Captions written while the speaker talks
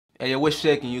Hey yo, what's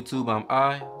shaking YouTube? I'm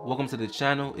I. Welcome to the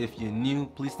channel. If you're new,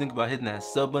 please think about hitting that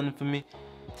sub button for me.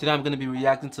 Today I'm going to be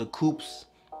reacting to Coops,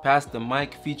 Pass the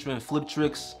Mic featuring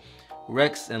Fliptrix,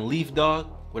 Rexx, and Leaf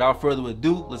Dog. Without further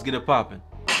ado, let's get it popping.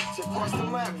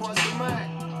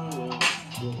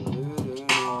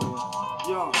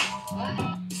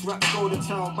 Rap go to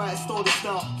town, buy it, store the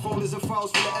style. Folders and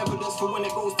files for the evidence for when it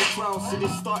goes to trial. So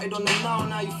this started on the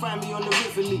now you find me on the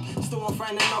River League. Still won't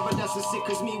find another that's as sick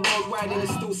as me worldwide and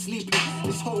it's still sleeping.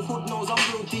 This whole hood knows I'm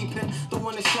real deep in. Don't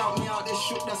wanna shout me out, this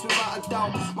shook, that's without a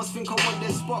doubt. Must think I want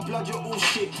this spot, blood, you're all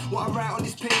shit. What I write on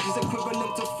this page is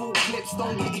equivalent to full clips.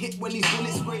 Don't get hit when these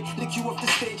bullets spray. Lick you off the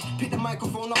stage, pick the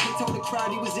microphone up and tell the crowd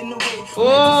he was in the way.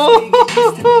 Oh,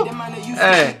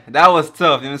 hey, that was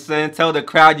tough, you know what I'm saying? Tell the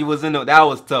crowd you was in the, that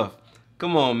was tough.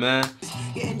 Come on, man.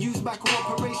 Getting used by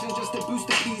cooperation just to boost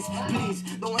the peace. Please,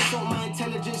 don't insult my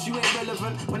intelligence, you ain't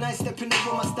relevant. When I step in the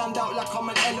room, I stand out like I'm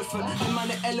an elephant. The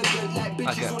man are elegant, like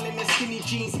bitches all in their skinny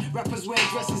jeans. Rappers wear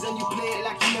dresses and you play it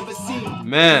like you never seen.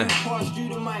 Man. Who passed you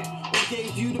the mic, or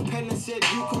gave you the pen and said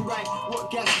you can write. What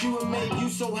gassed you and made you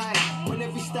so high? When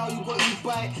every style you got you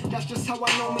bite. That's just how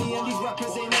I know me and these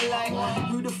rappers ain't alike.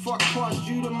 Who the fuck passed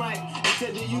you the mic and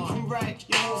said that you can write?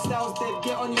 Your whole style's dead,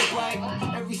 get on your bike.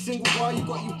 Every single bar you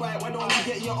got you bite. Why don't you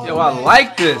get your own? Yo, I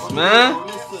like this, man.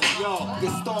 Listen, yo,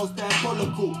 this style's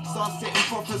diabolical. Start setting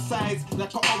prophesize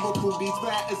like an oracle. These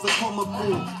writers are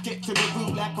comical. Get to the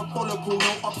root like a follicle,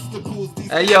 no obstacles.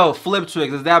 Hey yo,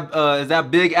 Fliptrix, is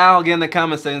that Big Al? Get in the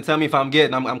comment section. Tell me if I'm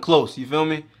getting. I'm close. You feel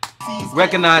me?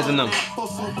 Recognizing them.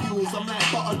 Fossil fuels, I'm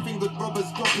like buttered fingered robbers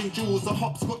dropping jewels. A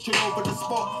hopscotching over the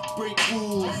spot, break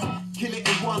rules. Kill it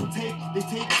in one take, they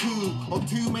take two or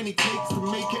too many takes to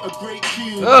make it a great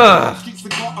tune. Streets the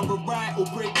gutter, a right or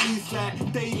break loose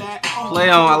like daylight.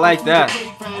 Play on, I like that.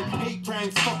 Hate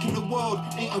crimes, fucking the world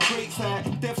ain't a great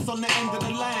side. Death's on the end of the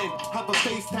line. Have a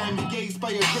FaceTime, be gazed by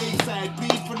a graveside.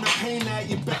 Bleed from the pain light,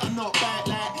 you better not bite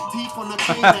like teeth on a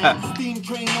train line. Steam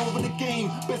train over the game,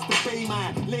 best to pay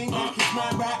man. Lane like it's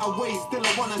man right away, still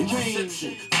I wanna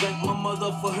change. Thank my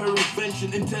mother for her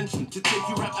invention, intention to take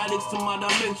you rap addicts to my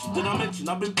dimension. Did I mention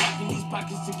I've been packing these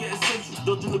packets to get essential,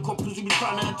 dodging the coppers who be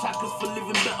trying to attack us for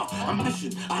living better.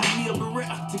 Ambition, I had me a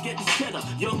Beretta to get this cheddar.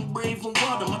 Young, brave and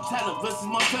wilder, my talent versus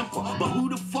my temper. But who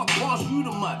the fuck passed you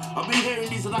the mic? I've been hearing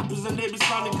these rappers and they be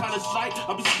sounding kinda shy.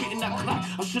 I've been spitting that clack.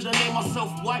 I should've named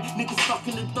myself white. Niggas stuck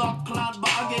in the dark cloud,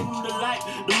 but I gave him the light,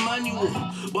 the manual.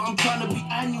 But I'm trying to be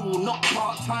annual, not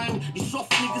part-time. These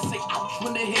soft niggas say ouch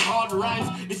when they hit hard rhymes.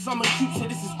 It's summer Coops say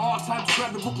this is our time to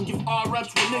grab the book and give our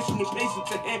raps to a nation impatient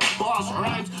to hear bars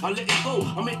rhymes. I let it go,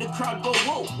 I make the crowd go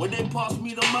whoa. When they pass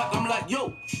me the mic, I'm like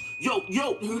yo, yo,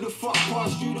 yo. Who the fuck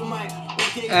passed you the mic?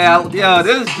 Hey, yo,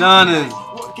 this John is.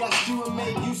 What gassed you and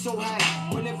made you so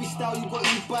high? When every style you got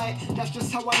you bite. That's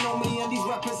just how I know me and these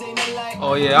rappers ain't alike.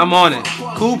 Oh yeah, I'm on it.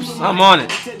 Coops, I'm on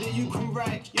it. Said that you can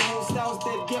write. Your whole style's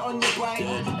dead, get on your bike.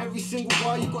 Every single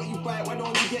bar you got you bite. Why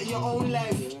don't you get your own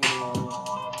life?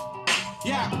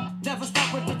 Yeah, never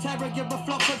stop with the terror. You're a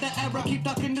flop with the error. Keep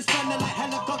ducking the speller like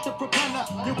helicopter propeller.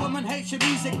 Your woman hates your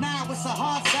music now, it's a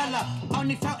hard seller.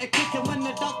 Only felt it kicking when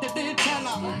the doctor didn't tell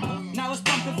her. Now it's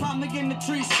bumping, found me in the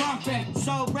trees trumping.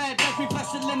 So red, every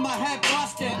vessel in my head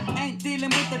busting. Ain't dealing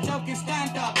with the joking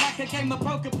stand up. Like a game of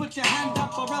poker, put your hand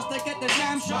up or else they get the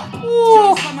jam shot.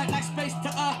 Summit like space to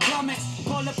earth plummets.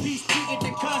 Call a piece treated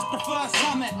and cursed the first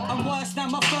summit. I'm worse than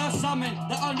my first summon.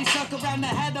 The only circle around the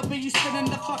head will be you spinning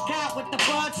the fuck out with the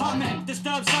birds humming.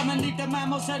 Disturb summon, leave the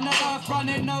mammals and the earth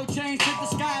running. No change to the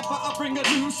sky, but I'll bring a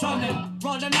new sunning.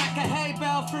 Rolling like a hay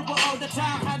bell through all the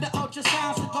town. Had the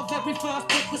ultrasound, so my very first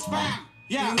pick was found.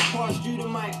 Yeah, you the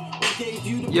mic, gave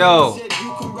you the yo,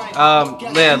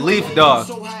 yeah, Leaf Dog.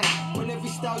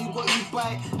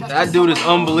 That dude is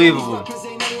unbelievable.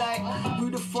 Who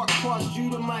the fuck passed you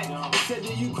the mic? Said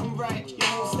that you can write. Your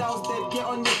whole style's dead, get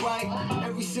on your bike.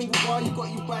 Every single bar you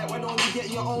got you bite. Why don't you get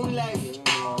your own life?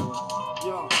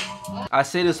 Yo. I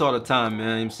say this all the time, man. You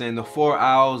know what I'm saying? The 4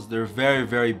 Owls, they're a very,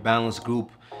 very balanced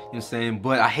group. You know what I'm saying?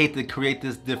 But I hate to create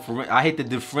this I hate to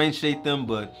differentiate them,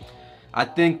 but I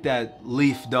think that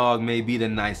Leaf Dog may be the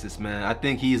nicest, man. I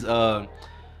think he's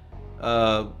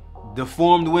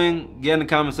deformed wing. Get in the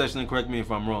comment section and correct me if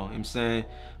I'm wrong. You know what I'm saying?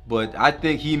 But I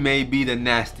think he may be the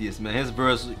nastiest, man. His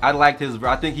verse, I liked his verse.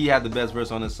 I think he had the best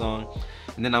verse on this song.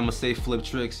 And then I'm gonna say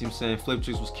Fliptrix, you know what I'm saying?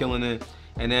 Fliptrix was killing it.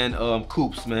 And then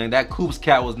Coops, man. That Coops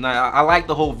cat was nice. I like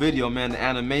the whole video, man. The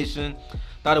animation.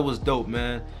 Thought it was dope,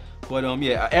 man. But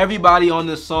yeah, everybody on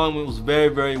this song was very,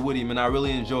 very witty, man. I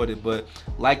really enjoyed it. But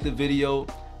like the video,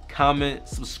 comment,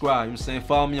 subscribe. You know what I'm saying?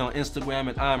 Follow me on Instagram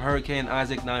at I'm Hurricane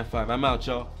Isaac 95. I'm out,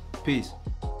 y'all. Peace.